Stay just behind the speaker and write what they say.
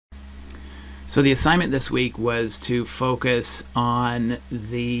So the assignment this week was to focus on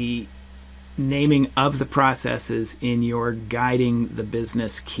the naming of the processes in your guiding the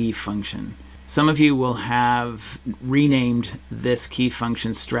business key function. Some of you will have renamed this key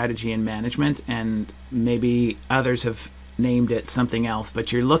function strategy and management, and maybe others have named it something else,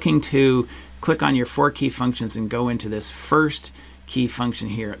 but you're looking to click on your 4 key functions and go into this first key function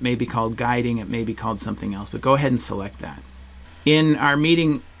here. It may be called guiding, it may be called something else, but go ahead and select that. In our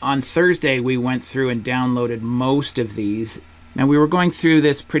meeting on Thursday, we went through and downloaded most of these. Now, we were going through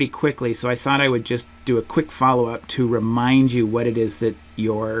this pretty quickly, so I thought I would just do a quick follow-up to remind you what it is that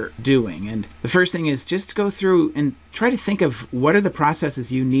you're doing. And the first thing is just go through and try to think of what are the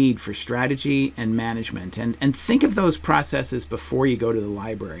processes you need for strategy and management, and think of those processes before you go to the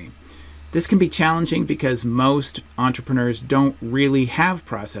library. This can be challenging because most entrepreneurs don't really have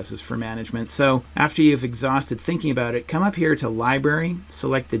processes for management. So after you've exhausted thinking about it, come up here to Library,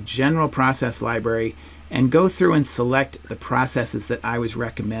 select the General Process Library, and go through and select the processes that I was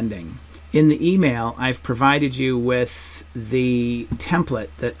recommending. In the email, I've provided you with the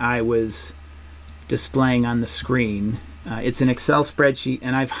template that I was displaying on the screen. It's an Excel spreadsheet,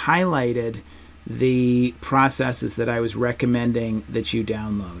 and I've highlighted the processes that I was recommending that you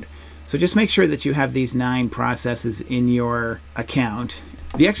download. So just make sure that you have these 9 processes in your account.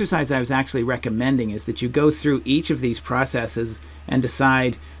 The exercise I was actually recommending is that you go through each of these processes and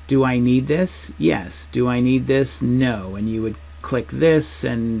decide, do I need this? Yes. Do I need this? No. And you would click this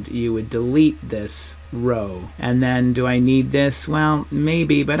and you would delete this row. And then, do I need this? Well,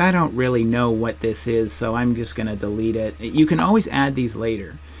 maybe, but I don't really know what this is, so I'm just going to delete it. You can always add these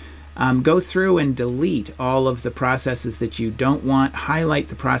later. Go through and delete all of the processes that you don't want, highlight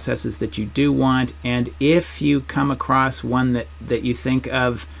the processes that you do want, and if you come across one that you think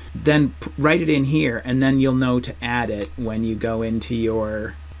of, then write it in here, and then you'll know to add it when you go into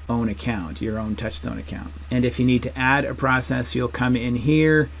your own account, your own TouchStone account. And if you need to add a process, you'll come in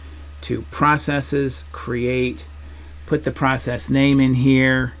here to Processes, Create, put the process name in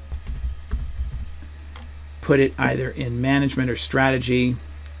here, put it either in Management or Strategy,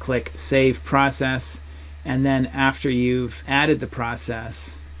 click Save Process, and then after you've added the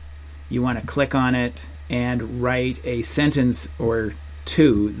process, you want to click on it and write a sentence or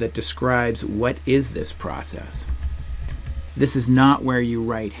 2 that describes what is this process. This is not where you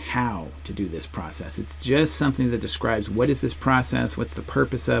write how to do this process. It's just something that describes what is this process, what's the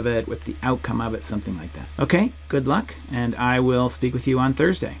purpose of it, what's the outcome of it, something like that. Okay, good luck, and I will speak with you on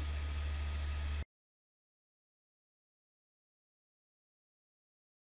Thursday.